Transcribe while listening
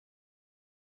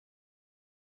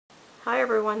Hi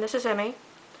everyone, this is Emmy.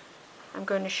 I'm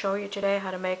going to show you today how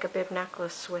to make a bib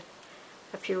necklace with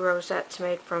a few rosettes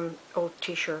made from old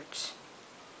t-shirts.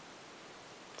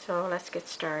 So let's get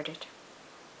started.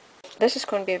 This is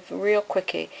going to be a real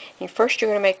quickie. And first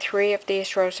you're going to make 3 of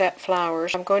these rosette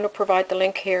flowers. I'm going to provide the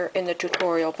link here in the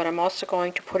tutorial, but I'm also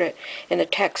going to put it in the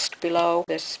text below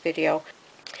this video.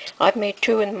 I've made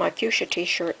 2 in my fuchsia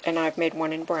t-shirt and I've made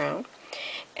 1 in brown.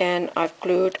 And I've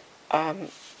glued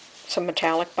some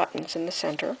metallic buttons in the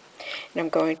center, and I'm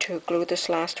going to glue this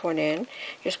last one in.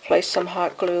 Just place some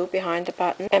hot glue behind the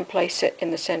button and place it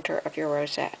in the center of your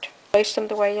rosette. Place them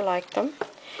the way you like them,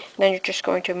 and then you're just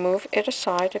going to move it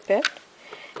aside a bit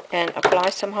and apply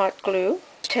some hot glue.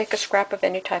 Take a scrap of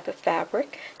any type of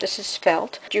fabric. This is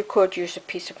felt. You could use a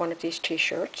piece of one of these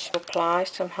t-shirts. Apply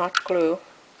some hot glue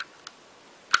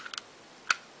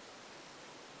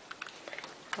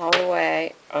all the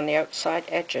way on the outside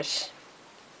edges.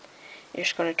 You're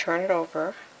just going to turn it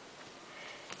over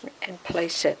and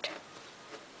place it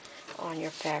on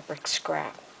your fabric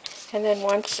scrap. And then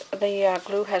once the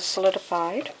glue has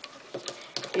solidified,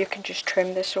 you can just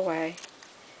trim this away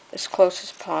as close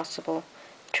as possible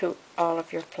to all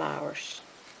of your flowers.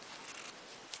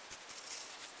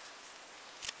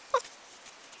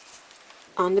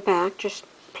 On the back, just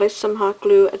place some hot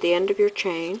glue at the end of your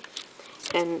chain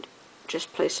and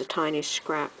just place a tiny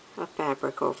scrap of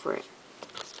fabric over it.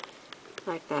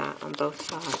 Like that on both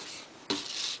sides.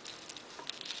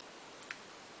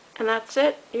 And that's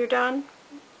it. You're done.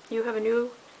 You have a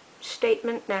new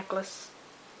statement necklace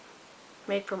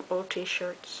made from old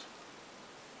t-shirts.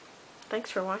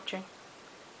 Thanks for watching.